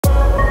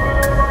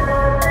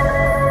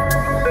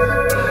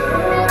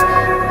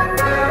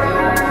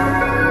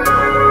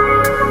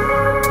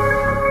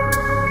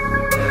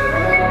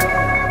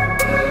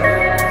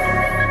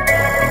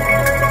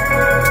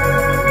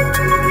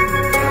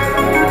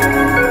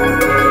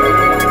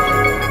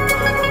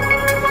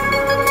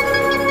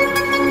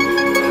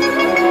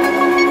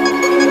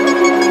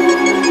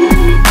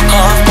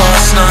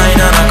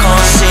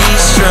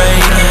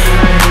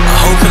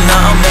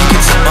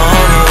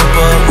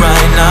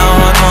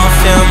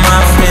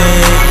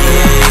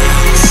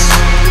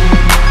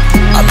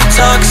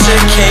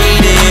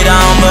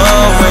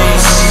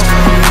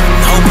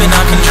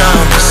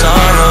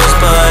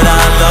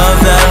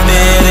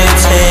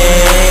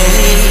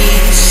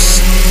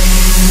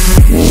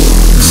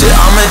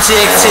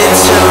addicted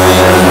to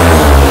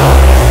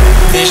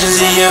it.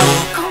 Visions of you.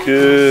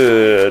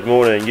 Good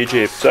morning,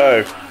 YouTube.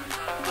 So,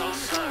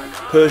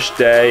 push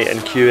day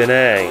and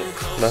Q&A.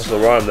 Nice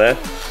little rhyme there.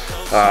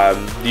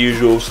 The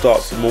usual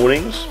starts the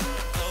mornings.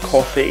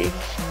 Coffee,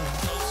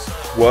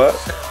 work,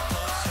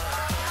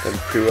 then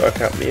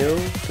pre-workout meal,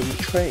 then the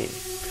train.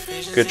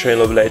 Gonna train a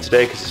little bit later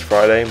today because it's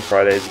Friday, and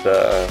Friday's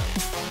the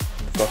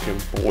fucking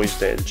boys'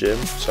 day at the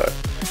gym. So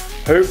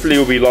hopefully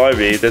we'll be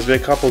lively. There's been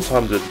a couple of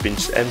times that it's been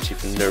just empty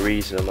for no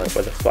reason. I'm like,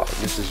 where the fuck?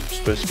 This is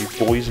supposed to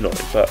be boys' night,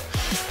 but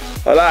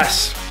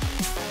alas,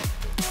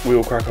 we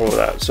will crack on with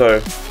that.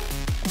 So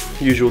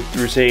usual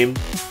routine.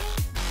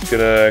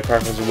 Gonna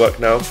crack on some work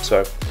now.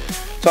 So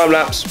time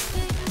lapse.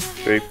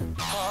 3, 2,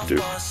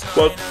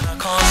 1.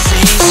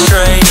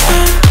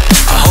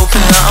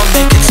 Hoping that I'll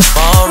make it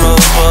tomorrow,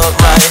 but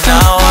right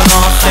now I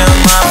don't feel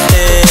my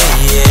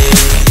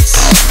face.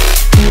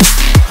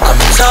 I'm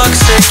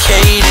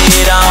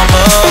intoxicated, I'm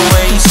a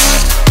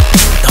waste.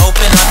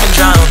 Hoping I can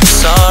drown the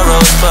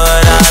sorrows,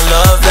 but I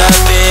love that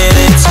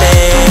bitter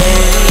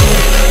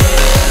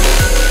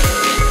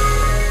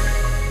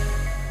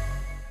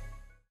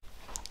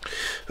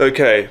taste.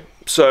 Okay,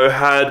 so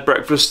had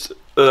breakfast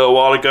a little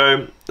while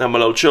ago, had my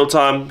little chill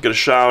time, gonna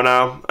shower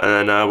now,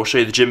 and then we'll show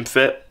you the gym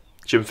fit.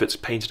 Gym fit's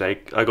pain today.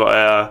 I got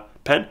a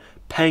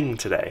peng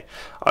today.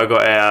 I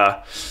got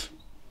a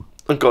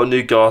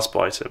new gasp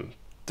item,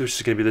 which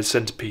is going to be the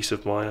centerpiece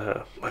of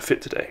my my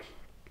fit today,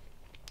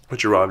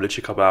 which arrived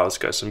literally a couple hours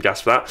ago. Some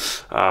gas for that.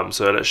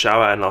 So let's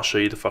shower and I'll show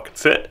you the fucking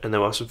fit, and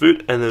then we'll have some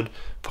food, and then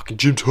fucking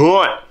gym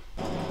time.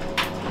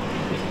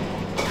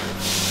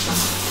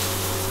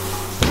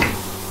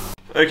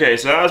 Okay,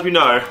 so as we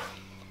know,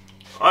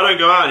 I don't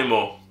go out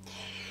anymore.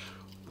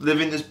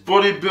 Living this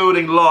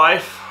bodybuilding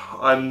life,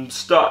 I'm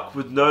stuck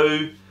with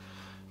no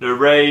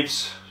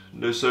raves,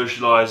 no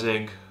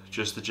socialising,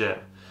 just the gym.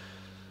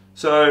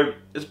 So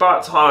it's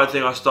about time I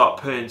think I start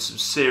putting some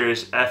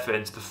serious effort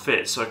into the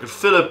fit so I can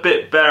feel a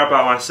bit better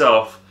about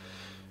myself.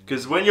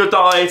 Because when you're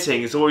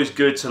dieting, it's always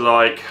good to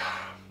like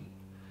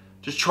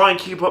just try and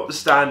keep up the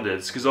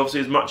standards. Because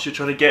obviously as much as you're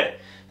trying to get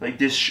like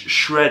this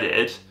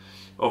shredded,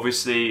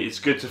 obviously it's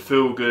good to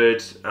feel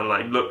good and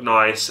like look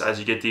nice as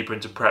you get deeper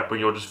into prep when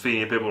you're just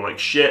feeling a bit more like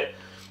shit.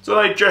 So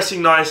like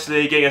dressing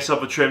nicely, getting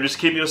yourself a trim, just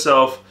keeping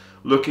yourself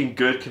looking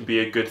good can be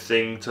a good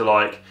thing to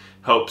like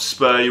help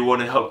spur you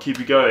on and help keep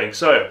you going.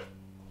 So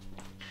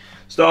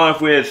start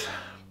off with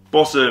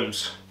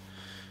bottoms,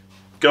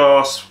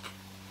 gasp,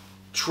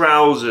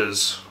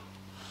 trousers,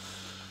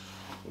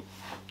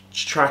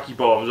 tracky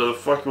bottoms, whatever the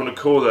fuck you want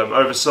to call them,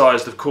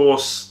 oversized of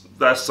course,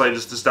 that's like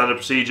just the standard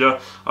procedure.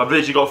 I've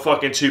literally got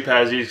fucking 2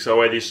 pairs of these because I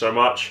wear these so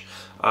much.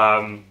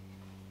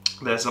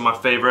 They're some of my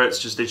favourites,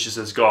 just literally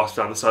says gasp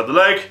down the side of the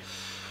leg.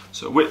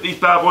 So with these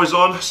bad boys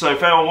on, so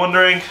if anyone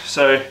wondering,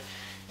 so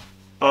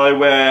I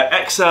wear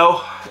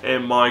XL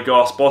in my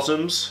gasp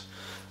bottoms,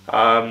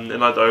 and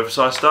like the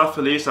oversized stuff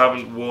at least. I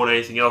haven't worn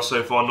anything else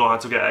so far, not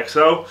had to get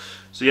XL.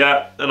 So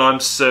yeah, and I'm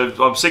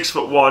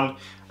 6'1",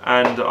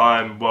 and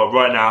I'm, well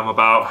right now I'm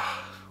about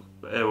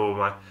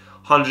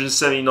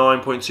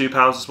 179.2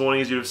 pounds this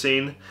morning, as you'd have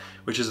seen,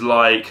 which is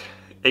like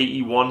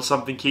 81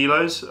 something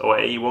kilos, or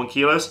 81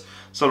 kilos,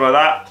 something like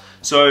that.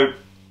 So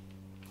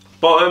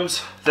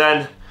bottoms,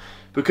 then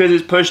because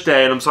it's push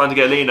day and I'm starting to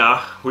get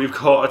leaner, we've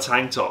got a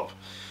tank top.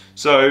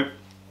 So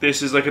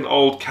this is like an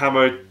old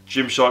camo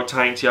Gymshark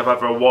tank tee I've had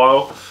for a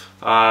while.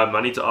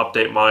 I need to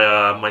update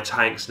my my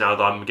tanks now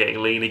that I'm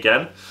getting lean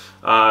again.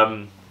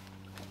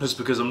 Just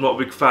because I'm not a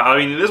big fan. I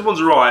mean, this one's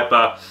alright,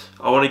 but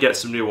I want to get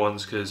some new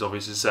ones because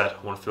obviously said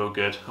I want to feel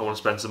good. I want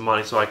to spend some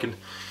money so I can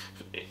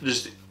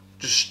just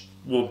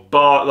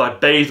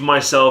bathe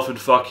myself in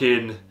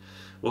fucking,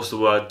 what's the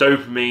word,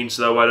 dopamine,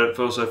 so that way I don't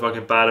feel so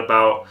fucking bad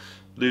about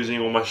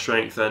losing all my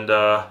strength. And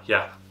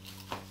yeah,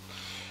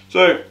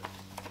 so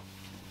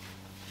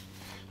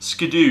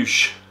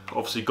skadoosh,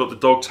 obviously got the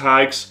dog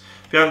tags.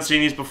 If you haven't seen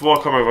these before,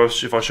 I can't remember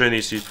if I've shown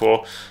these to you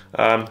before.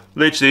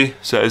 Literally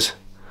says,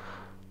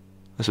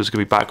 this was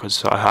gonna be backwards,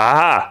 so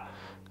ha,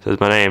 says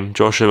my name,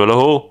 Joshua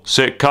Lahu,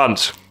 sick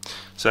cunt.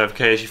 So in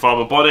case you find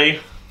my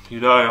body, you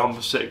know I'm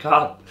a sick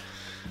cunt.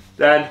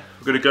 Then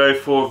we're gonna go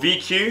for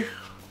VQ,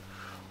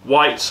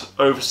 white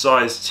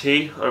oversized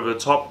tee over the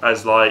top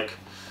as like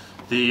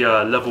the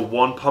level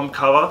 1 pump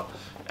cover.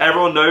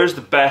 Everyone knows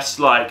the best,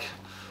 like,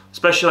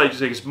 especially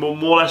like it's more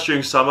or less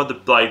during summer,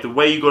 the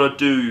way you gotta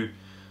do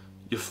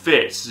your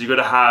fits is you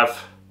gotta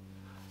have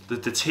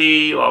the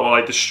tee, or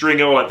like the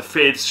stringer, or like the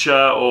fitted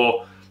shirt,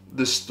 or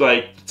this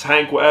like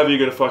tank, whatever you're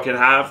gonna fucking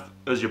have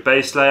as your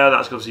base layer.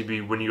 That's obviously be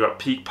when you're at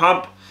peak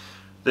pump.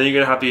 Then you're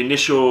gonna have the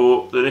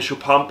initial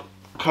pump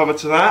cover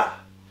to that.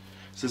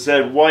 So it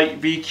said white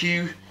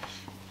VQ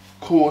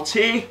core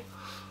tee,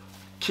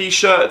 key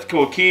shirt,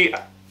 key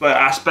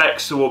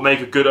aspects to what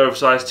make a good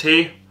oversized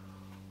tee.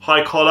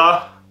 High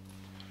collar,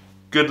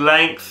 good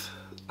length,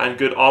 and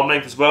good arm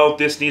length as well.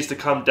 This needs to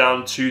come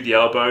down to the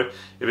elbow.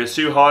 If it's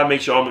too high, it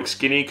makes your arm look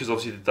skinny, because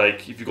obviously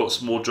like if you've got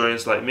small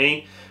joints like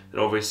me, and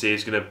obviously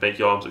it's going to make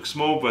your arms look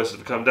small versus if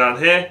you come down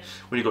here,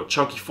 when you've got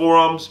chunky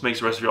forearms, makes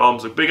the rest of your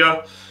arms look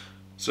bigger.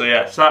 So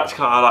yeah, so that's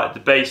kind of like the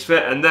base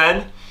fit. And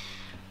then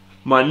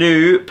my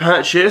new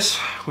purchase,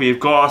 we've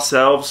got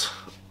ourselves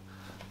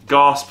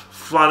Gasp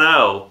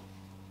Flannel.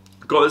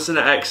 Got this in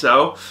an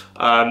XL.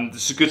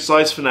 This is a good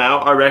size for now.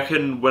 I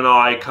reckon when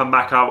I come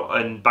back out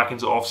and back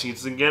into off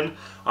season again,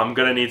 I'm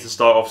gonna need to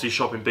start obviously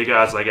shopping bigger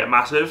as I get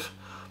massive,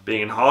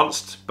 being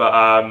enhanced.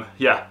 But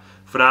yeah,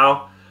 for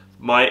now,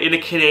 my inner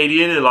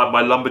Canadian and like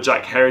my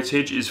lumberjack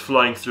heritage is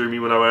flying through me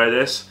when I wear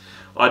this.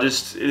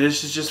 This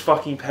is just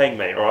fucking peng,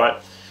 mate. All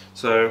right.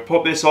 So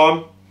pop this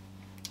on.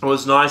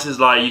 What's nice is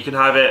like you can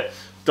have it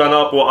done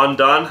up or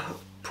undone.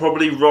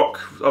 Probably rock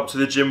up to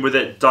the gym with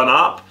it done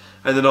up,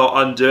 and then I'll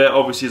undo it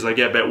obviously as I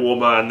get a bit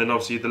warmer, and then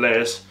obviously the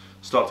layers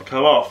start to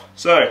come off.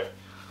 So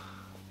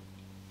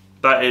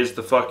that is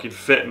the fucking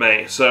fit,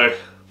 mate. So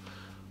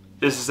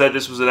this is said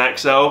this was an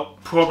XL.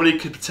 Probably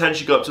could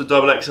potentially go up to a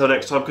double XL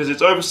next time because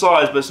it's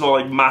oversized, but it's not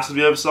like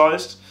massively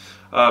oversized.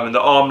 And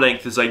the arm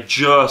length is like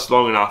just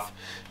long enough.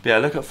 But yeah,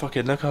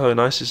 look how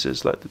nice this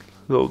is. Like the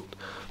little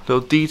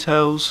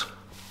details.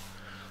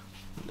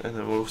 And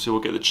then obviously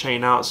we'll get the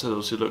chain out so it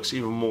also looks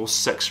even more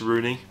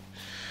sex-roony.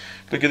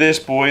 Look at this,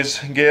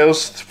 boys and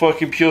girls. It's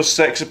fucking pure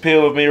sex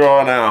appeal of me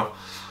right now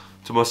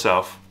to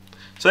myself.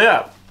 So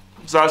yeah,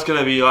 so that's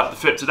gonna be like the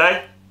fit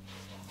today.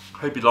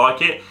 Hope you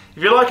like it.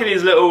 If you're liking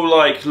these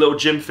little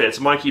gym fits,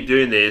 I might keep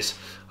doing these.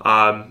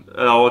 And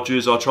I'll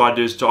try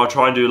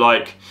and do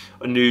like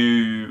a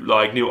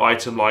new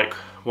item like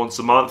once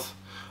a month.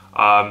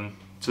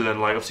 So then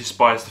like obviously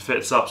spice the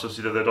fits up so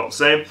obviously they're not the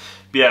same.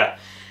 But yeah,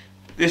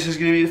 this is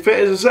gonna be the fit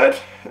as I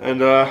said.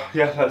 And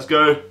yeah, let's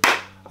go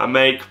and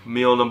make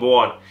meal number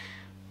one.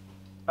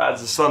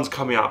 As the sun's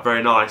coming out,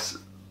 very nice.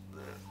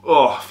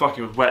 Oh,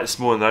 fucking was wet this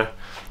morning though.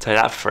 I'll tell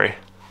you that for free.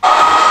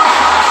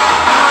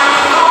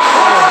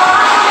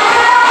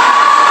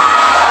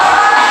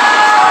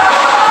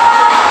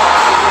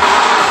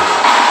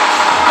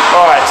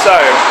 Alright, so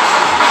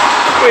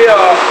we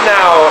are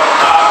now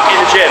in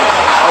the gym.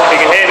 I hope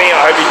you can hear me,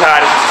 I hope you can.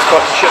 Just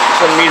got to shift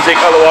some music,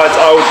 otherwise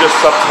I will just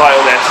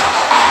subtitle this.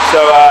 So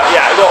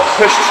yeah, I got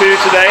push 2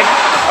 today.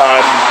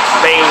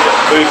 Main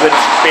movements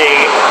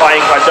being high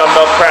incline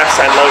dumbbell press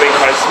and low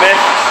incline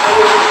Smith.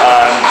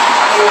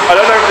 I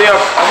don't know everything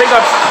I think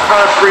I've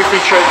kind of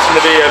briefly shown this in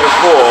the video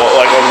before,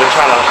 like on the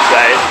channel I should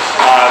say.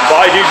 But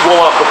I do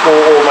warm up before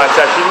all my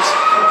sessions.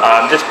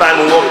 This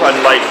band will walk on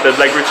like the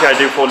leg routine I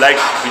do for legs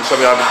has been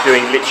something I've been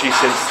doing literally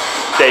since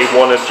day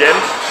 1 of gym.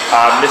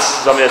 This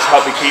is something that's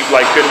helped me keep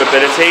like good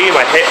mobility,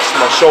 my hips,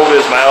 my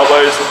shoulders, my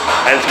elbows,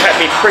 and it's kept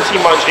me pretty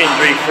much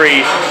injury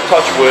free,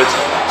 touch wood,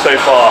 so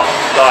far.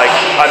 Like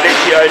I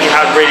literally only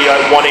had really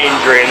like 1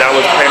 injury, and that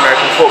was playing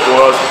American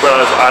football when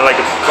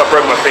I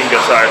broke my finger.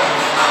 So,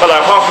 but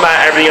like apart from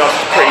that, everything else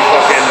is pretty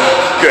fucking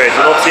good.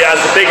 And obviously, as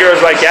the bigger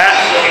as I get,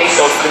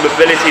 obviously the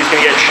mobility is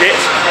going to get shit,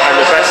 and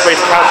the best way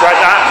to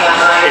counteract that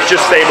is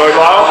just stay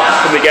mobile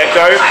from the get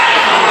go. If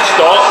you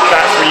stop,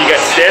 that's when you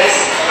get stiff.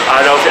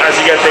 And obviously, as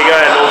you get bigger,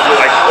 and also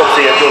like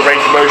obviously as your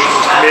range of motion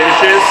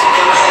diminishes,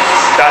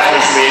 that's when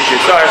it's going to be an issue.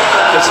 So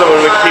this is something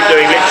we can keep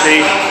doing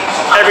literally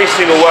every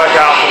single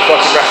workout for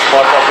the fucking rest of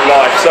my fucking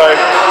life. So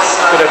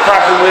I'm gonna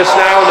crack on with this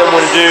now, and then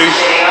we're gonna do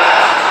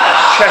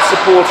chest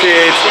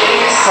supported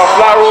calf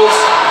laterals,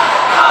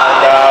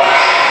 and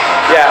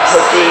yeah,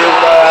 hopefully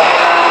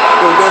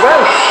we'll go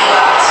well.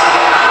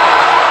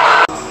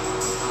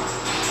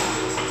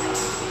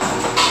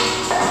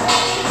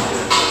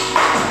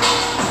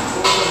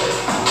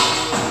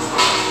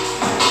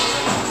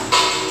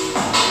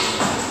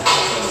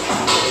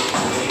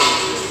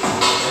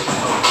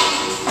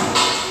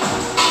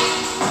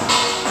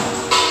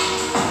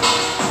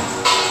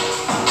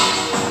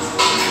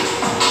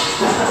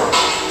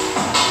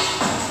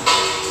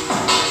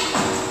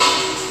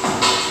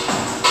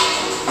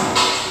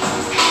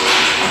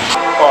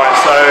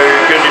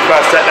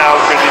 First set now,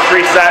 we're going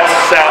to do 3 sets,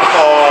 set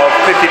of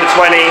 50 to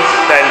 20,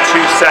 then 2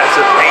 sets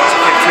of 8 to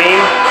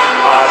 15.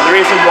 The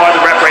reason why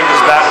the rep range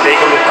is that big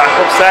on the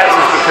back-up sets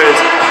is because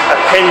a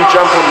pin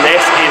jump on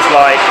this is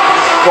like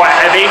quite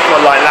heavy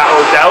for like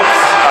lateral delts,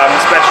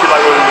 especially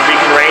like within the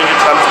weakened range in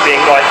terms of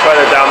being like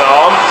further down the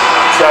arm.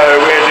 So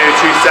we're going to do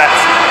 2 sets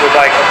with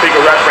like a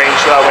bigger rep range,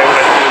 so that way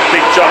when I do a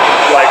big jump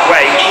like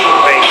weight,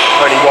 being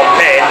only 1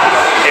 pin,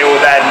 it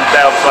will then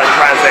like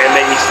translate and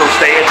make me still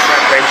stay in the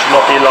rep range and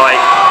not be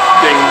like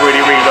doing really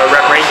low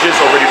rep ranges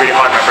or really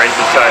high rep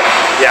ranges. So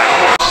yeah.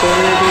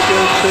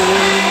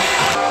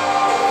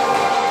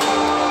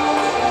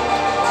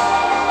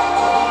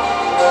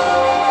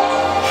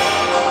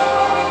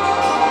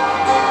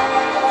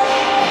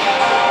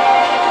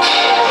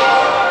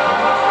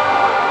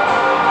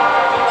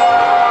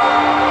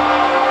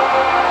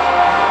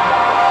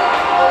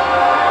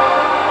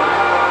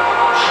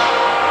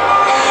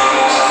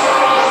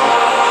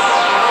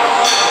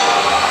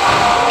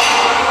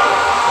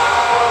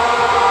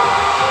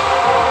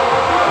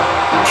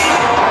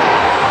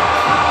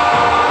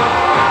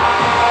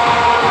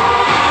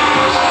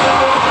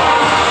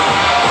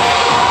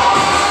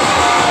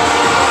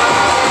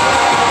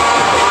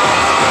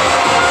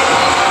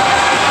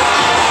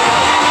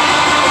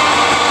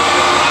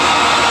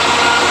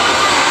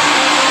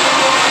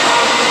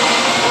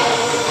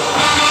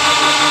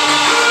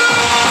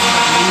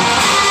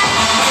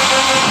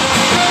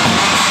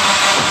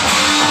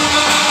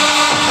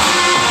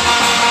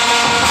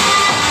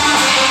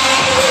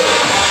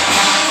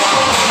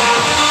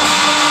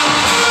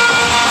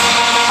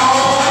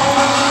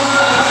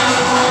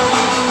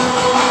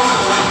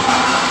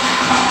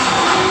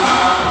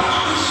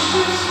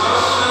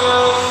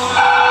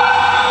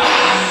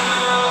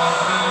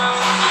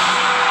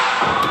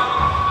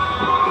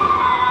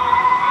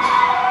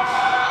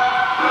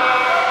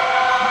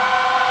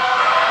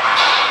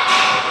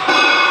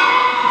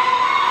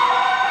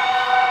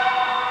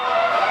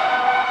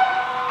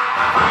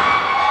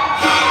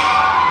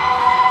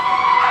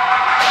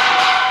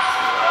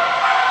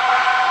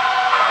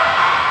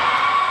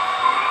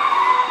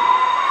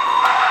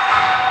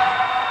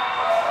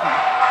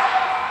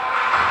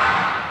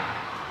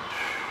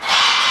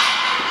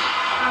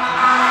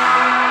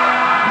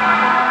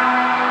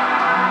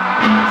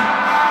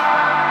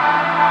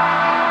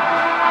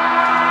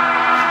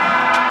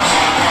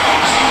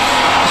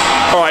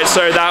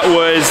 so that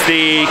was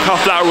the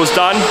calf laterals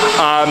done.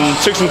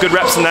 Took some good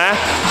reps in there.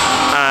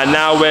 And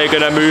now we're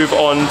gonna move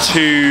on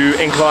to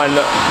incline,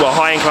 well,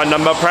 high incline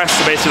dumbbell press,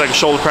 so basically like a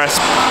shoulder press,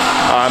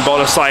 but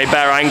on a slightly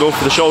better angle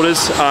for the shoulders.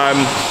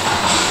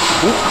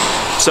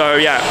 So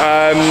yeah,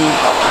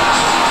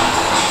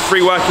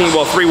 three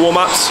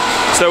warm-ups.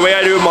 So the way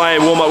I do my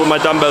warm-up with my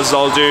dumbbells is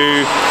I'll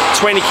do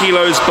 20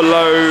 kilos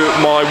below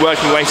my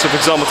working weight. So for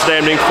example, today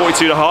I'm doing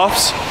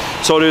 42.5s.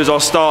 So what I'll do is I'll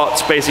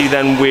start basically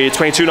then with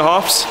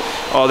 22.5s.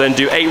 I'll then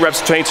do 8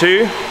 reps of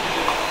 22,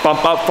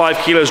 bump up 5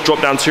 kilos,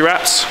 drop down 2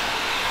 reps.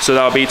 So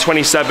that'll be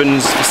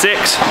 27s for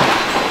 6,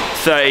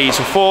 30s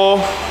for 4,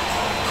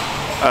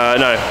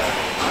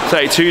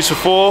 32s for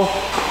 4,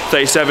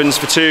 37s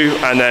for 2,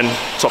 and then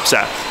top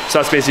set. So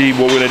that's basically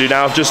what we're gonna do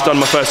now. I've just done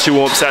my first 2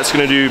 warm-up sets,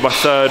 gonna do my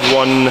 3rd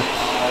one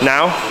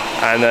now,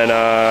 and then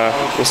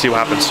we'll see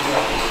what happens.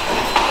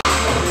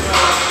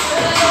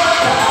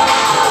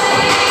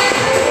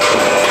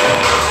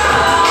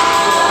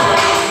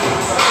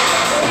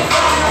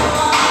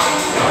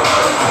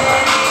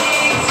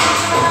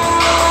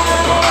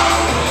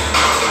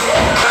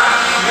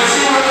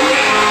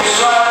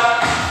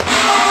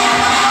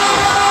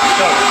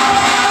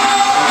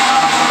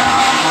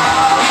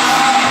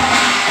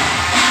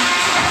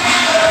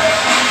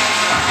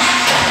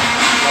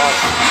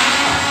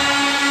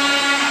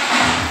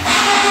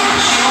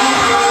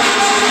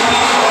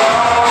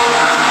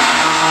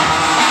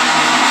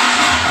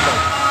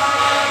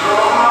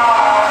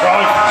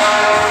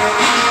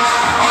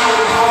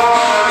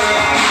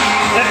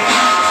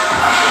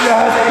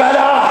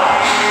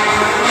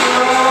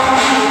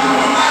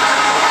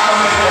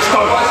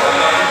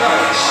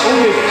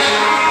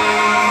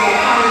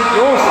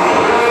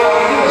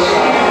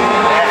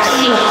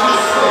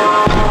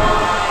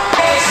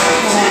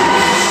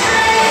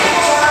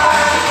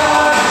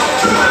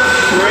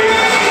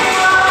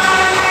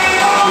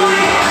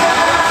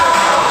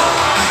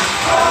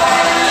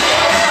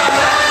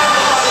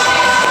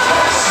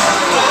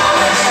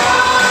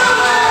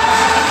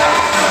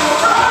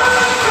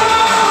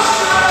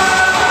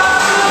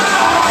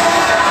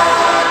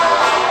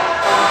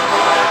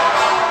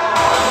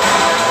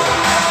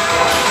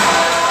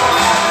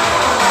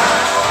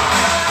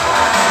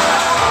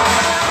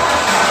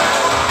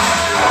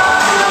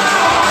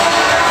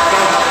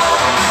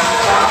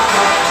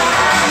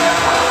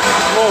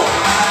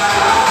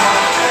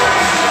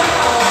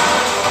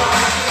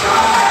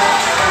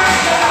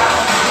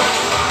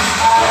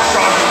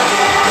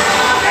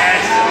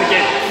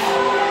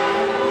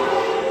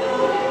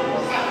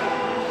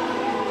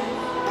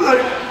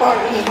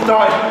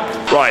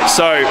 Right,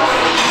 so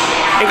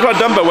incline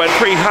dumbbell went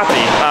pretty happy.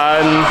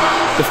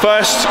 The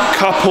first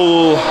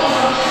couple,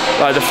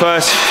 like the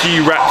first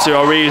few reps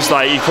are really just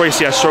like, you probably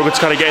see I struggled to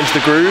kind of get into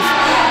the groove,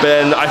 but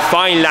then I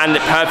finally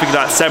landed perfectly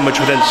that 7, which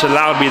then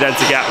allowed me then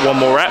to get 1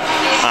 more rep,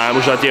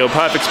 which is ideal.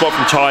 Perfect spot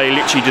from Charlie,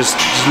 literally just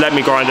let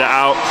me grind it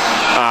out.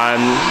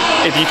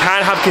 If you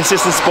can have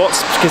consistent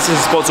spots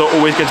are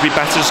always going to be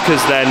better, just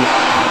because then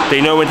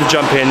they know when to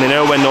jump in, they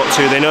know when not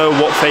to, they know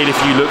what failure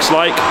for you looks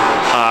like.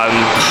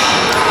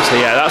 So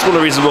yeah, that's one of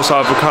the reasons also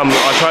I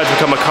tried to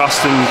become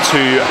accustomed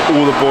to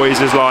all the boys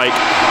is like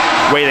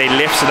way they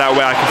lift, so that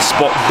way I can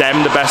spot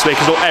them the best way,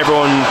 because not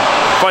everyone,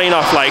 funny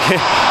enough, like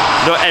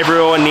not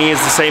everyone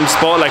needs the same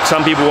spot. Like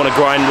some people want to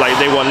grind, like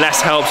they want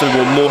less help, some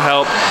people want more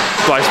help,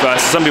 vice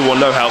versa. Some people want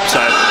no help, so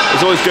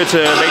it's always good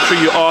to make sure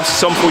you ask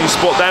some before you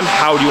spot them,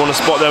 how do you want to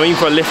spot them, even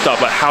for a lift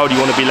up, but how do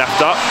you want to be left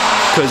up?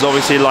 Because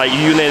obviously like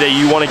you know that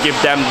you want to give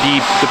them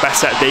the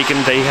best set they can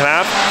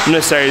have,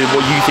 not necessarily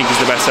what you think is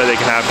the best set they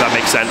can have, if that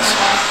makes sense.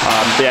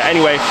 But yeah,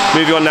 anyway,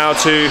 moving on now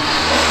to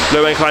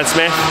low incline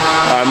Smith.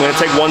 I'm going to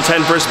take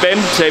 110 for a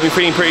spin. So they've been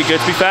feeling pretty good,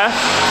 to be fair.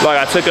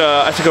 Like I took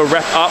a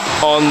rep up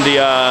on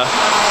my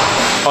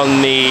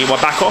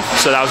back off,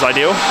 so that was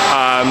ideal.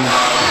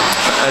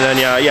 And then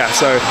yeah,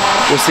 so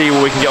we'll see what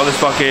we can get on this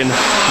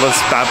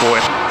bad boy.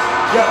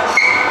 Yep.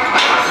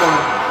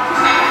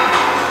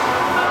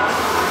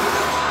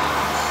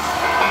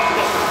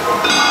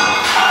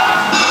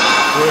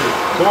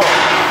 Come on.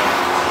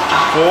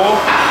 4,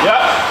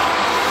 yeah.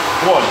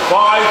 Come on, 5,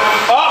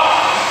 up.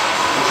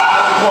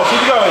 Come on,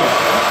 keep going.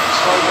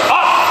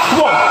 Up,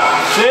 come on.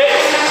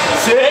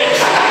 6,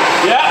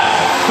 yeah.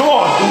 Come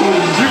on,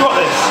 you got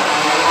this.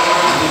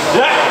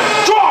 Yeah,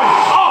 drive,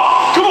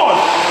 up, come on.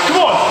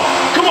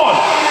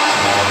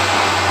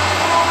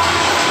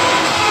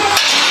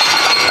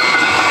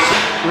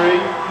 3,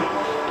 2,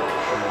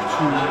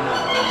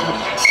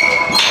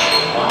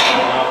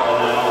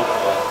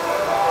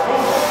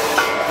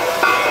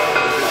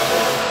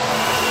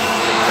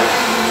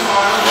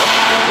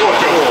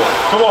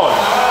 come on,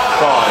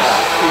 5,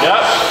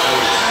 yep,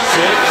 6,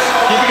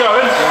 keep it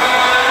going,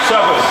 7,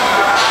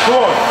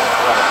 come on,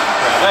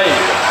 8,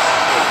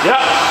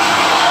 yep,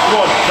 come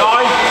on,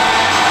 9,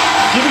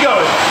 keep it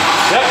going,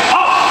 yep,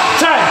 up,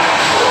 10,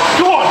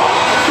 come on,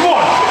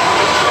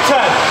 10,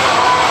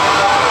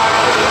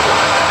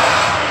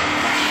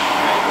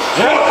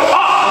 yep,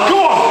 up, come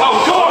on,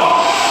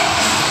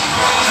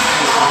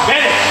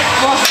 get it.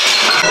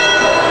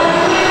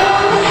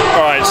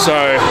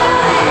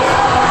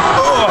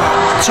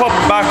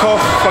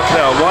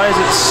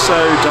 it's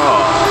so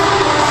dark.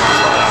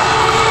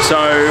 So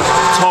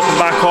top and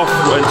back off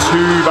weren't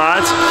too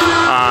bad.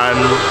 I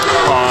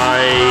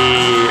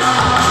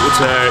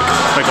took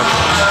like a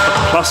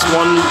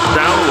 +1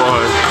 down, or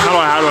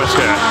how do I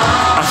say it?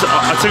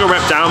 I took a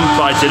rep down,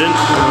 but I didn't,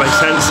 if it makes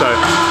sense. So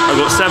I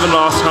got 7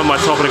 last time my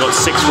top, and I got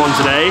 6-1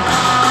 today.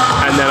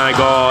 And then I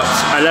got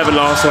 11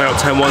 last time, I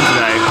got 10-1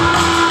 today.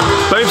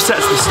 Both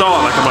sets at the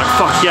start, like I'm like,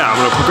 fuck yeah, I'm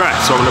gonna progress,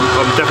 so I'm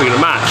definitely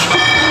gonna match.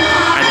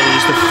 And then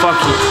just the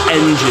fucking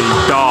engine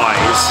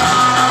dies.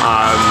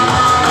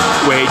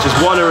 Where just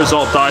one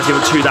result dies, the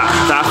other two, that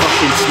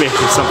fucking Smith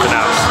is something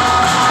else.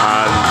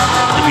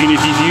 If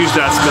you've used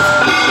that Smith,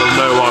 you'll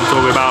know what I'm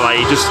talking about.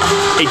 Like it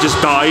just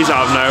dies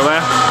out of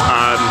nowhere.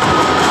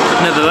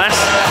 Nevertheless,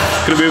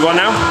 gonna move on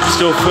now.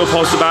 Still feel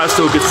positive about it.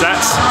 Still good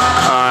sets.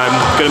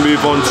 Gonna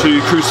move on to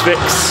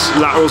crucifix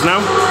laterals now.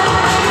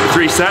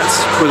 3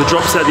 sets with a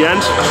drop set at the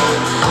end.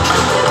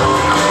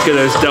 Get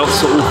those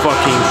delts all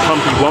fucking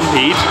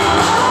pumpy-wumpy,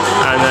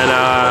 and then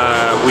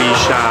we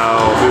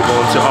shall move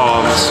on to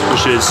arms,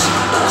 which is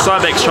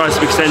side X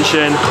tricep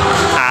extension,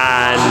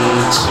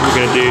 and we're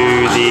gonna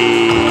do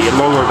the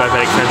longer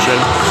overhead extension.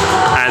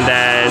 And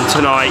then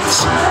tonight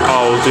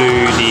I'll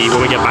do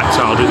when we get back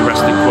to, I'll do the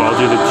rest of the, well, I'll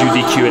do the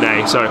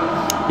QnA. So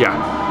yeah,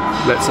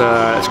 let's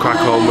crack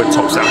on with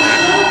top set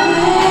here.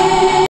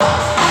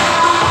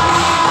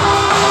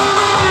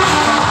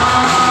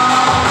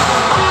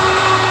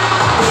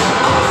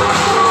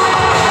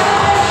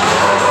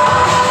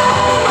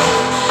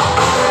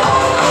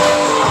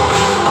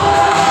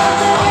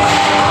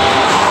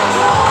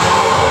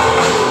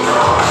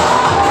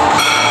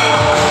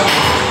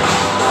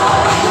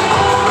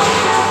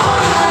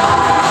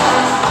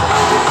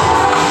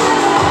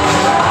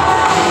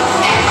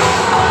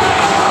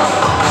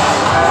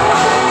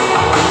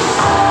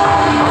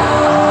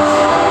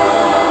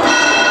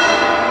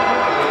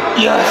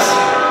 Yes!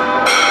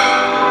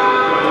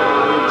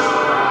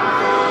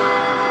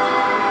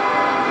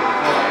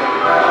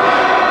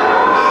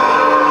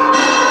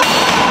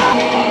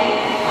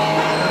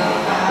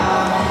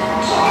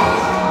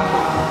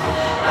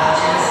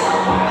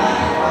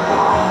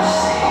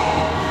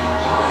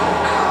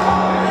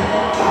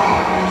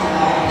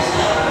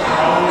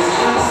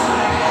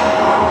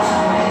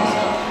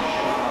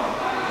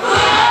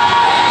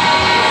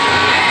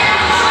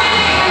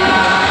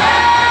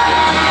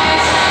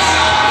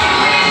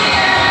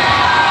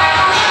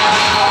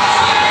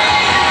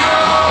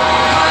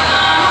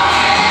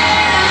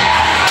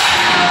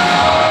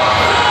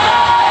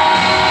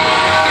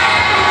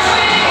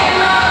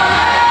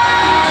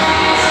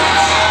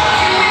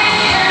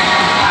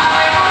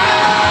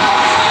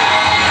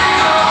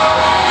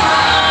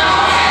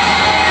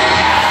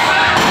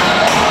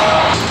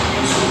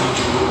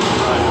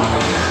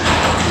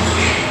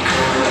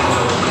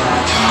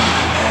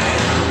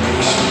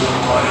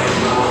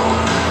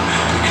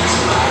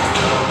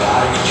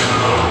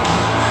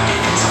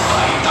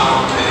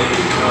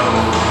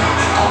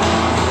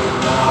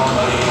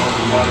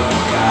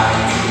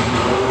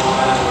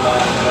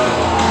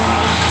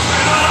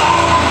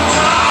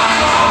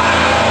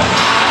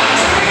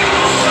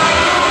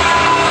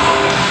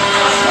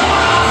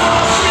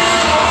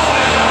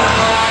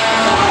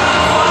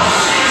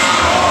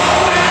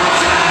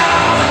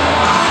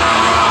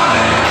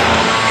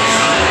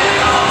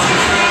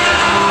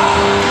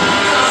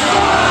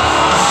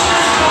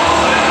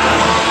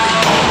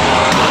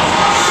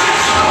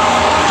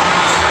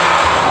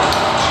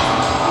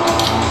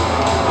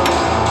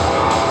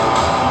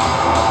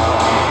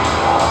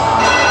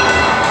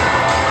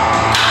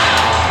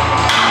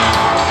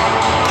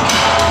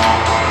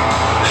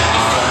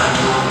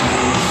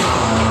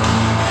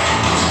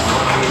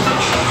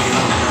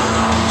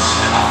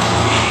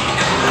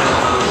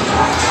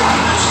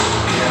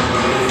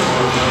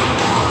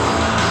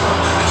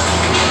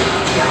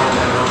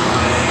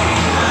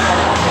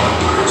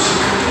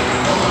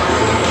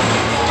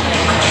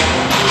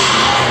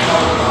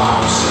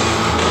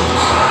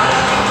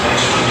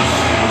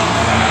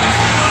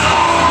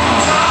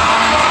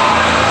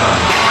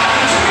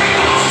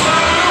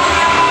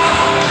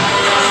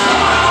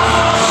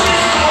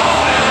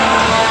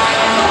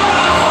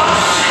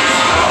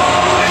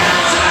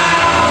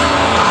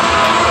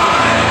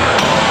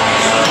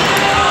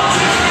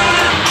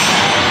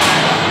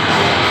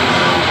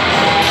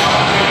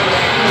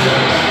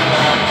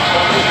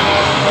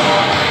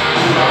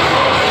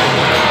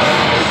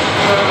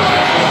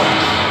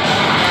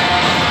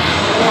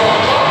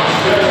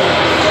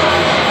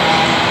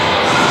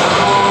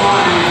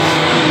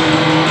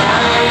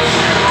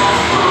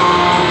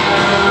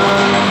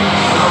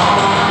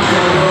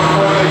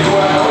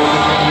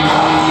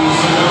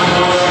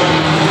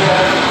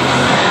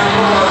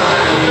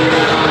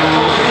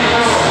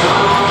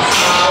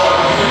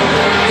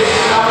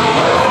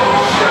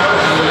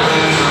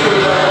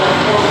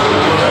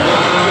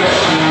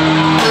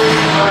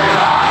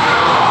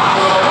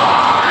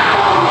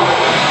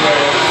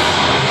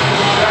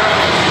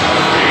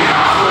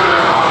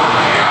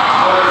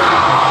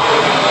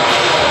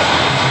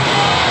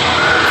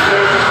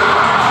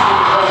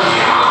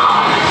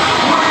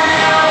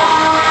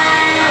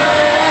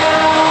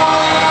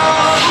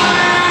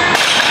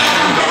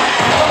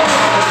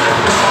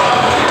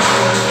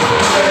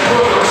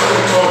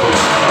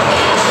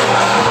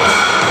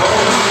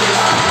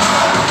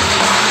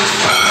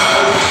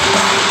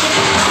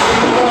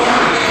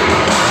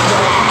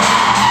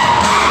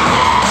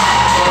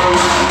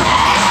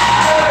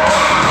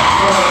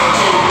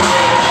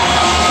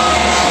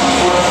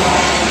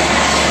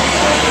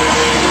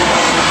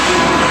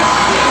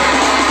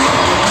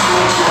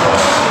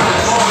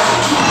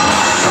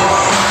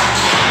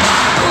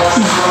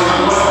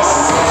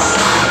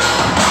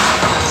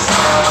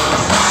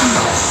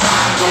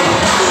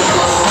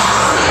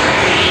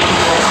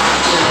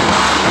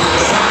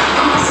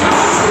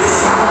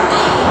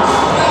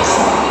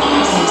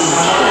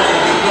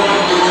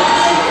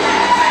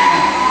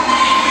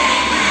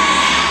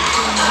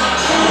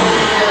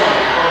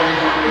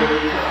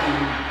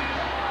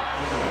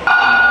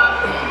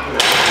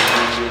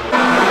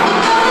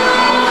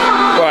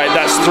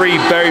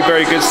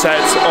 good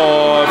set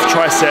of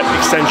tricep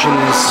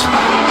extensions,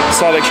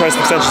 side leg tricep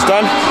extensions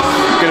done.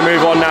 Gonna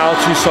move on now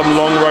to some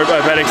long rope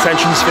overhead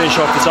extensions, finish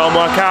off this arm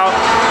workout,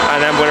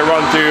 and then we're gonna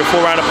run through a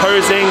 4 round of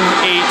posing,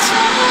 eat,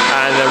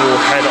 and then we'll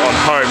head on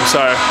home.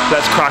 So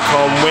let's crack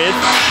on with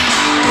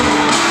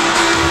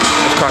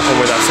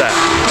that set.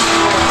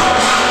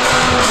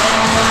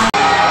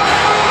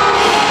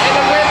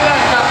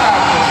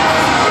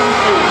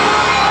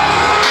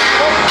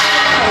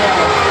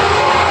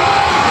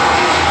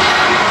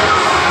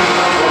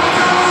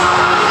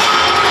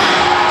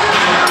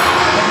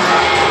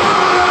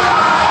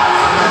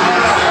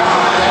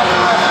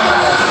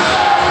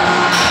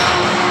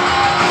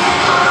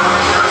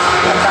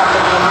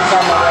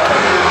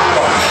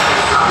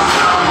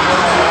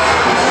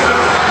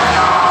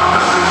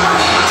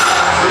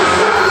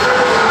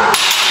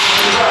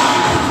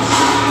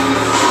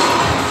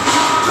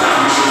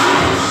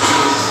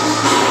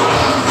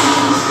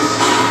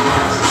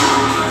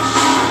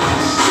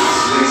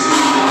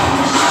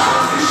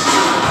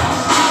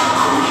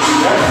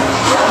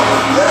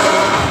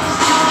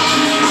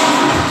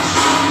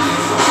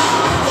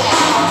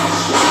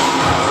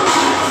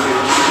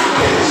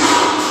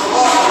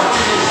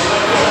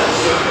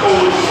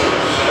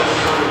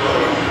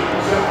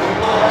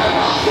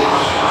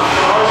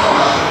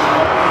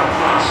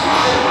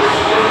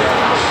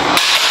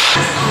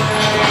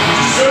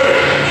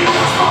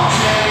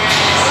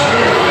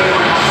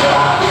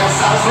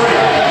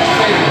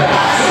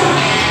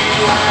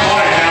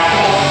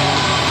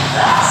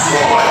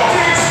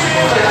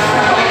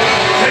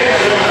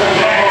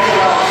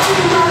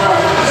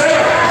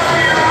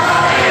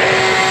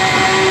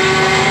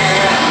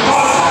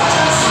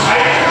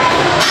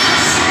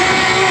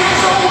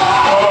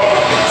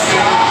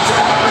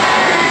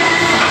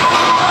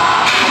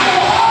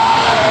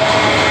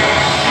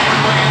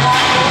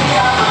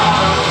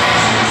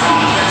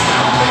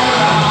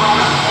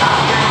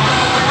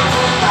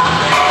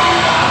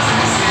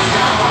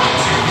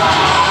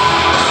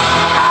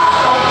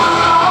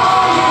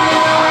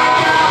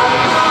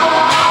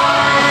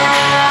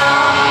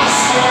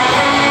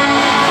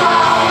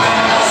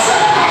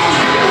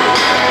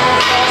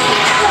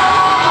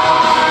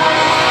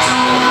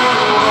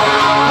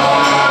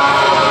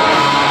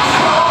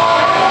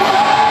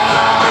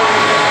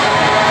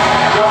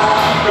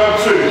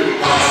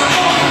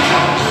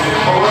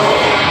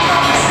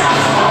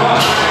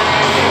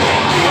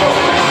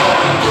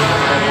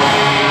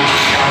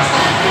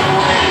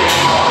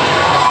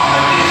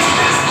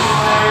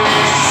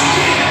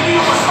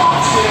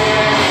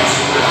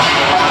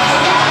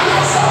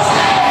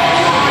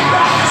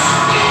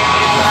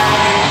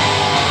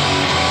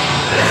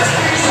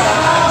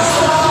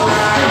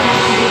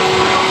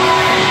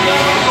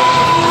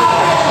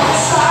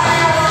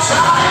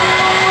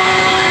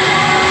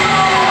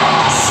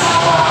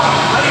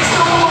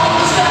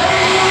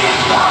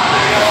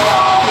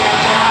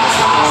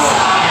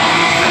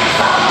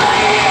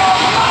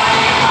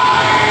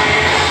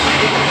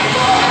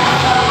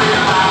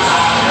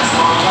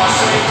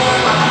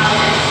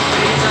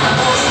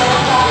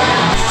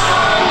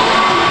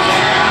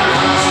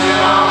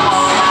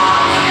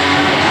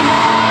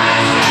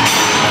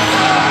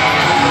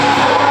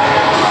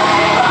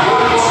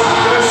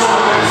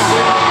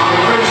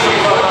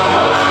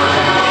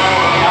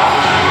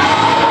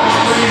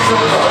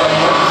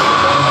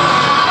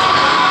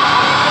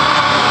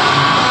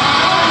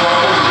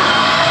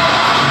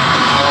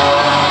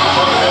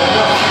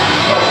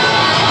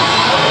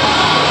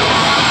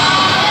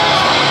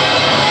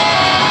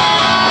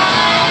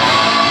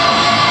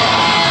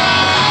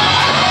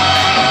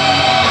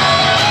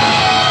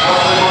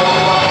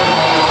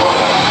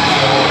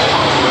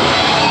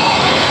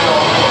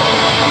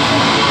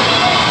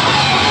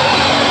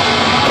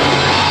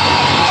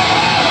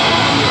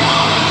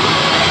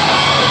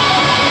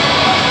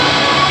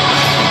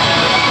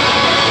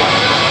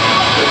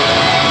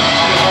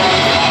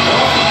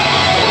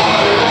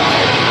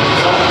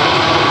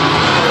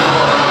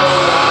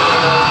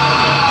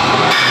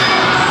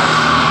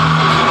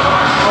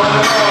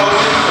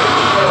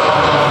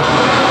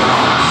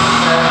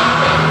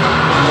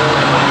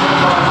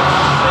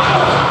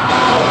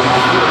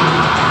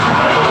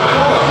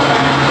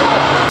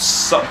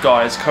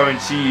 Guys, coming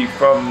to you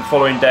from the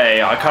following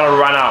day. I kind of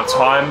ran out of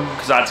time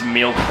because I had to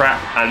meal prep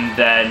and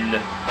then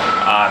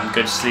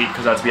go to sleep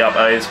because I had to be up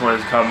early this morning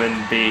to come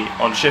and be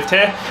on shift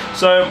here.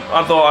 So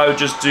I thought I would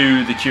just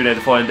do the Q&A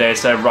the following day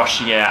instead of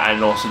rushing it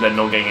and also then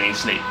not getting any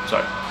sleep.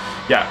 So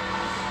yeah.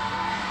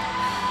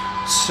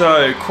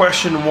 So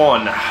question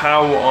 1,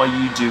 how are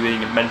you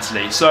doing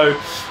mentally? So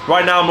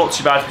right now I'm not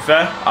too bad, to be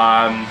fair.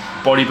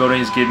 Bodybuilding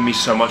has given me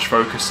so much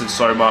focus and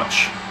so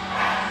much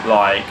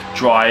like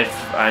drive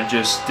and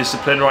just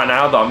discipline right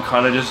now that I'm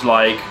kind of just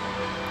like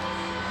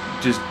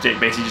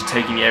basically just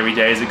taking it every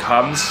day as it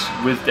comes.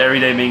 With every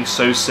day being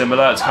so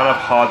similar, it's kind of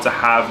hard to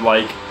have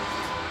like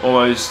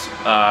almost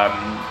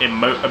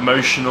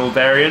emotional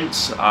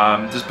variance,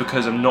 just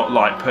because I'm not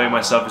like putting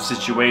myself in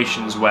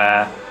situations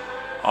where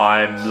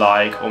I'm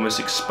like almost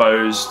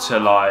exposed to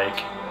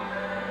like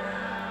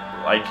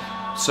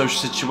social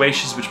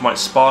situations which might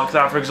spark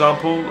that, for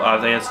example. I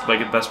think that's like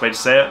the best way to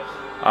say it.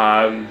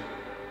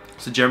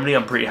 So generally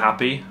I'm pretty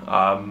happy.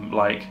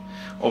 Like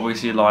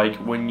obviously, like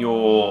when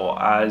you're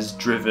as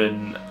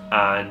driven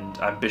and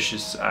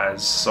ambitious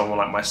as someone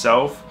like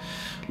myself,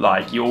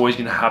 like you're always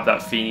going to have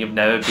that feeling of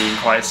never being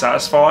quite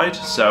satisfied.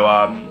 So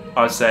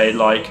I'd say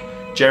like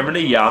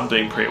generally, yeah, I'm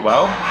doing pretty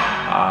well,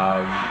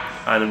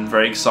 and I'm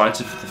very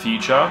excited for the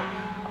future.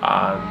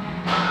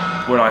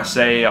 When I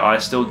say I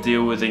still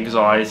deal with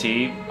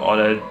anxiety on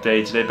a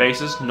day-to-day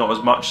basis, not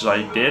as much as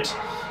I did.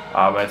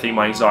 I think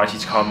my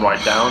anxiety's calmed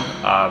right down,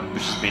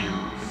 which has been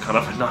kind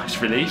of a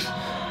nice relief.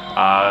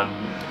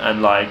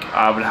 And like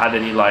I haven't had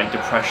any like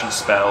depression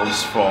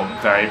spells for a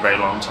very, very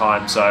long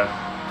time, so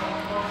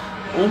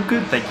all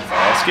good, thank you for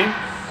asking.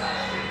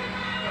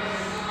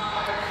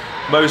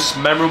 Most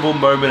memorable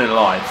moment in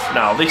life.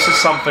 Now this is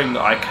something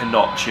that I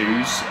cannot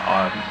choose.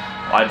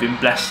 I've been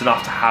blessed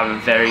enough to have a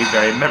very,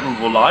 very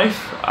memorable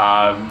life.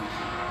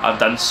 I've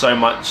done so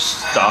much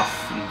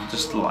stuff, and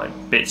just like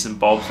bits and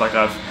bobs. Like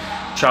I've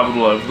traveled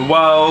all over the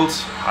world,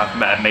 I've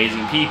met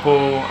amazing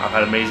people, I've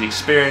had amazing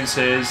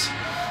experiences,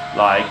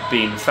 like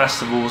been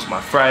festivals with my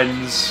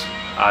friends,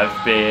 I've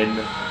been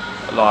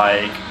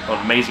like on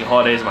amazing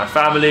holidays with my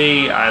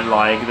family, and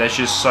like there's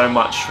just so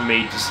much for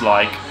me just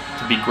like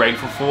to be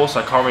grateful for, so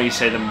I can't really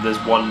say that there's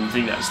one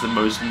thing that's the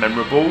most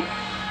memorable.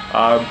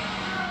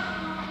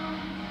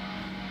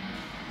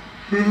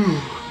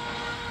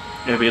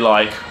 It'd be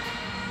like,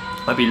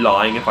 I'd be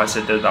lying if I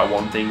said that that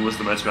one thing was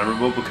the most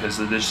memorable, because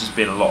there's just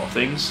been a lot of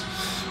things.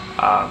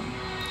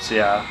 So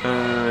yeah,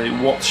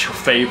 what's your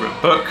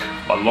favourite book?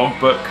 My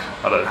logbook.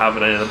 I don't have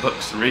any other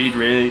books to read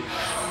really.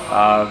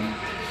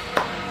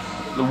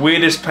 The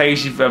weirdest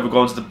place you've ever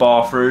gone to the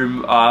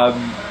bathroom.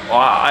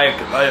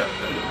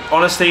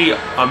 Honestly,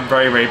 I'm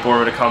very, very bored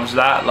when it comes to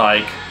that.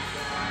 Like,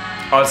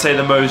 I'd say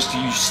the most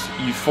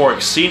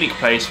euphoric scenic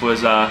place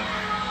was I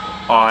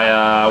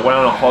went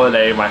on a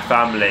holiday with my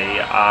family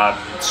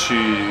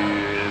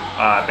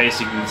to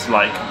basically this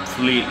like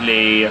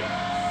completely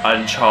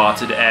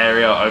uncharted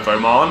area of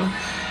Oman.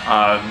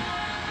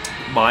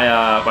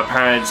 My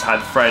parents had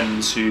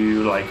friends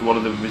who, like, one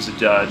of them was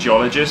a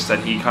geologist,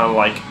 and he kind of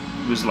like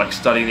was like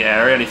studying the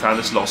area, and he found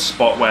this little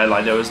spot where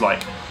like there was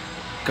like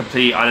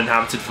completely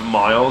uninhabited for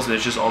miles, and it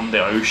was just on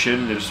the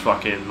ocean. It was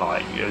fucking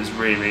like, it was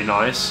really, really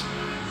nice.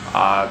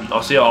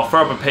 I'll throw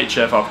up a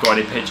picture if I've got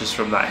any pictures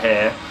from that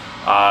here.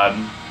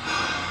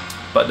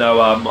 But no,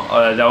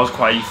 that was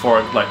quite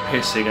euphoric, like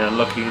pissing and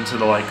looking into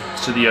the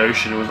to the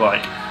ocean with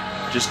like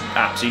just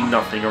absolutely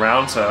nothing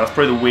around. So that's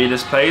probably the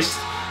weirdest place.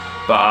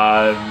 But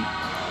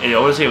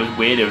honestly, it was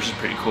weird. It was just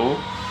pretty cool.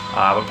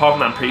 But apart from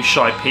that, I'm pretty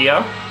shy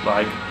peer.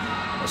 Like,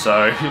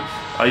 so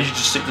I usually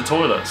just stick to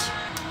toilets.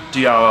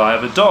 I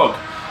have a dog?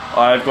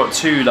 I've got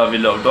two lovely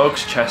little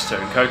dogs, Chester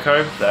and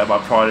Coco. They're my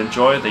pride and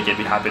joy. They give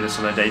me happiness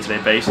on a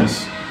day-to-day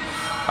basis.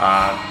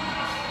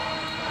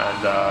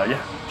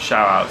 Yeah,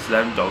 shout out to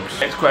them dogs.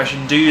 Next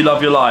question, do you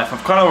love your life?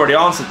 I've kind of already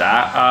answered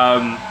that.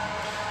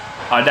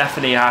 I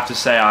definitely have to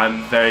say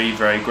I'm very,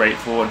 very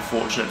grateful and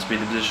fortunate to be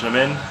in the position I'm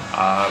in.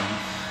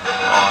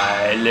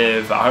 I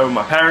live at home with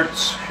my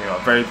parents, who are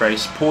very, very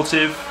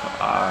supportive.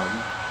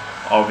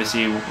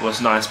 Obviously, what's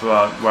nice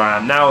about where I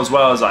am now as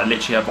well is I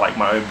literally have like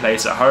my own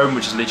place at home,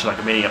 which is literally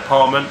like a mini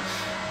apartment.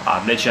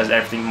 Literally has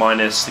everything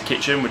minus the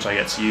kitchen, which I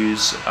get to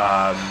use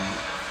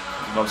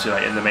obviously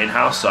like in the main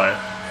house. So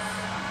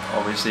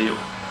obviously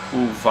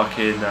all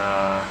fucking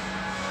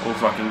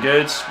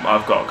good.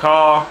 I've got a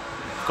car,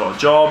 I've got a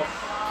job,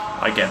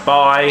 I get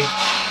by.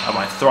 Am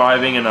I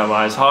thriving and am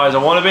I as high as I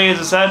want to be, as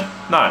I said?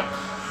 No,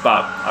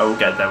 but I will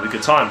get there with a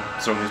good time.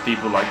 As long as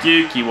people like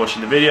you keep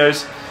watching the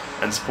videos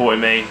and supporting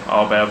me,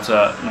 I'll be able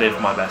to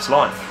live my best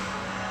life.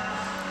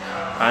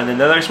 And then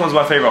the next one's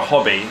my favourite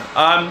hobby.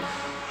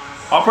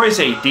 I'll probably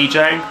say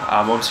DJing.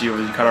 Obviously you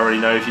kind of already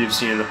know if you've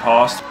seen it in the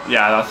past.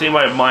 Yeah, I think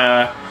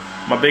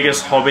my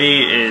biggest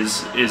hobby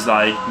is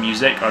like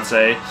music, I'd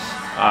say.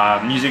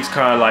 Music's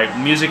kind of like,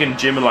 music and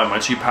gym are like my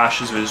two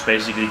passions, which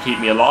basically keep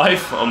me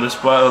alive on this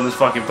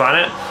fucking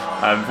planet.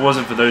 If it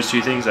wasn't for those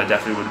two things, I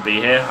definitely wouldn't be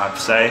here, I have to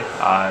say,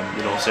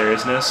 in all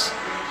seriousness.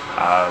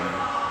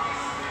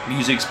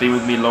 Music's been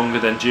with me longer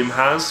than gym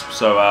has,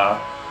 so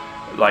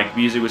like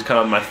music was kind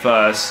of my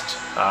first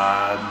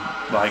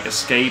like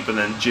escape, and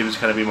then gym's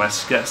kind of been my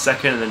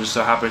second, and then just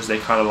so happens they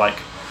kind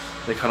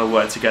of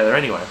work together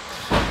anyway.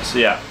 So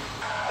yeah.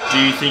 Do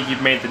you think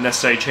you've made the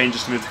necessary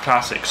changes to move to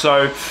classic?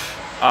 So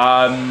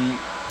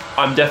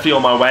I'm definitely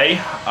on my way.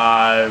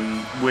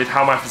 With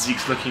how my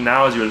physique's looking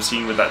now, as you would have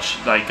seen with that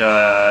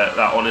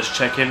that honest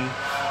check-in,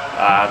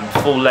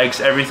 full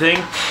legs,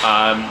 everything.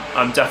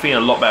 I'm definitely in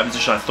a lot better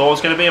position than I thought I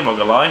was going to be, I'm not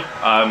going to lie.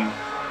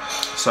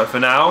 So for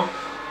now,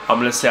 I'm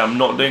going to say I'm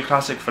not doing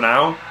classic for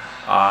now.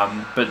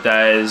 But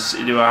I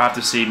have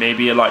to see,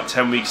 maybe like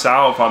 10 weeks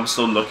out, if I'm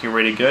still looking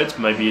really good,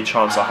 maybe a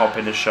chance I'll hop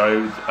in a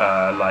show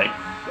like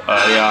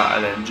earlier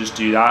and then just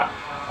do that.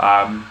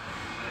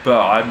 But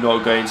I'm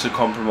not going to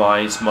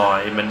compromise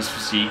my men's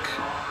physique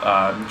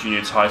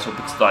junior title,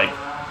 because like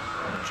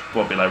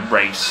probably like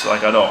race.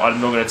 Like I'm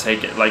not going to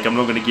take it. Like I'm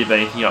not going to give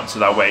anything up to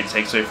that way. It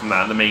takes away from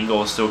that. And the main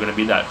goal is still going to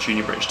be that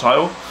junior British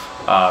title.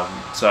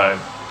 So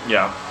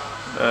yeah,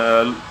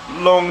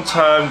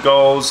 long-term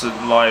goals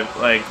and like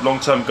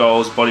long-term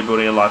goals,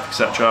 bodybuilding and life,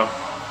 etc.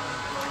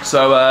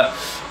 So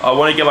I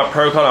want to get my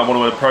pro card. I want to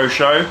win a pro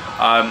show.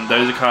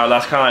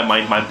 That's kind of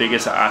like my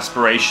biggest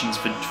aspirations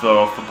for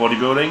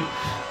bodybuilding.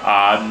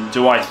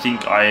 Do I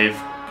think I've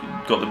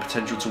got the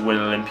potential to win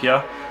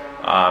Olympia?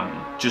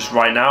 Just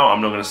right now, I'm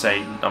not going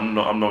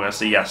to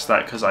say yes to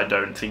that, because I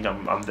don't think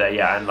I'm there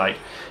yet. And like,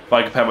 if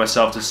I compare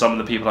myself to some of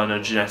the people I know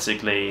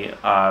genetically,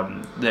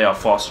 they are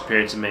far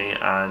superior to me,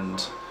 and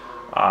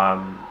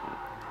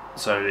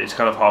so it's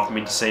kind of hard for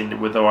me to say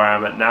with where I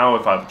am at now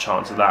if I have a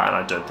chance of that, and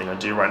I don't think I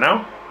do right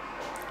now.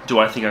 Do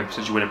I think I could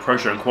potentially win a pro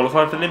show and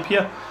qualify for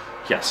Olympia?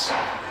 Yes.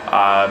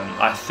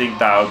 I think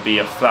that would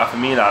be for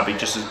me. That would be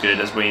just as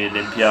good as winning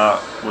Olympia,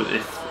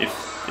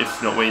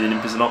 if not winning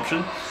Olympia is an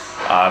option.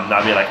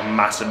 That'd be like a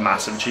massive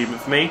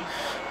achievement for me.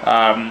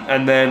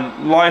 And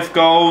then life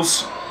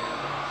goals.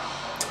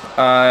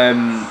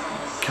 Kind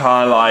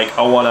of like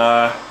I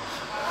wanna.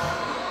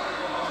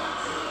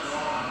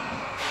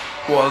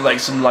 Well, like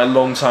some like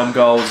long-term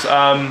goals.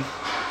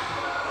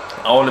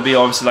 I want to be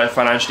obviously like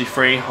financially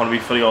free. I want to be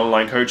fully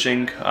online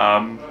coaching.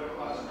 I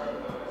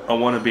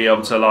want to be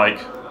able to like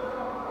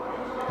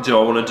do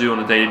what I want to do on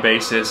a daily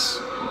basis,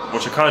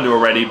 which I kind of do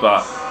already,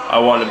 but I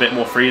want a bit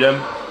more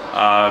freedom.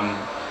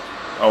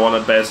 I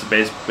want to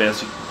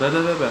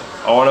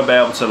I want to be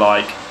able to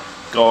like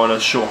go on a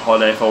short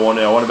holiday if I want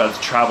to. I want to be able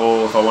to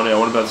travel if I want to. I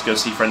want to be able to go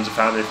see friends and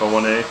family if I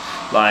want to.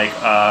 Like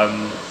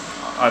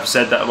I've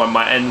said that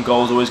my end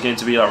goal is always going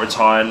to be like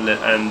retire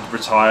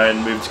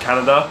and move to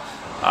Canada.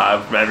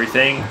 From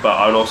everything, but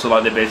I would also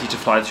like the ability to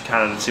fly to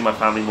Canada and see my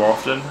family more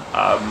often,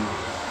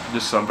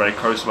 just so I'm very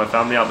close to my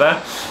family out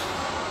there.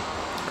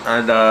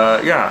 And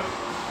yeah,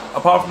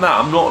 apart from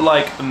that, I'm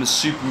a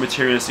super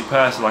materialistic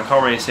person. I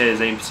can't really say there's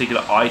any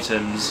particular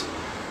items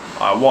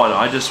I want.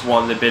 I just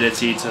want the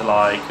ability to,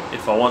 like,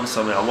 if I want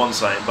something, I want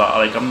something, but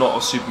like I'm not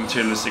a super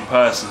materialistic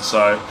person,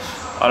 so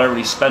I don't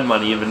really spend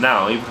money even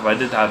now, even if I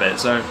did have it.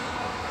 So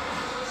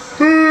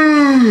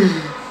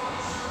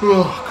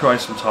oh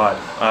Christ, I'm tired.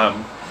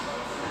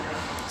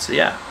 So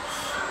yeah,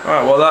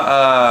 alright, well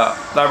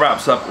that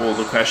wraps up all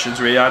the questions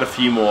really. I had a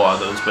few more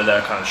others, but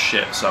they're kind of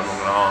shit, so I'm not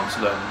going to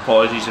answer them.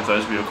 Apologies if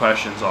those were your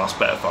questions. Ask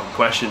better fucking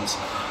questions.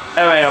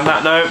 Anyway, on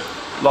that note,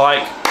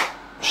 like,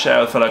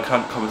 share with fellow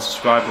comment,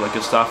 subscribe, all that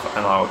good stuff,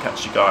 and I will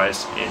catch you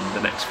guys in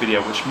the next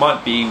video, which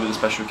might be with a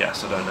special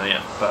guest. I don't know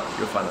yet, but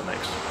you'll find out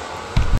next.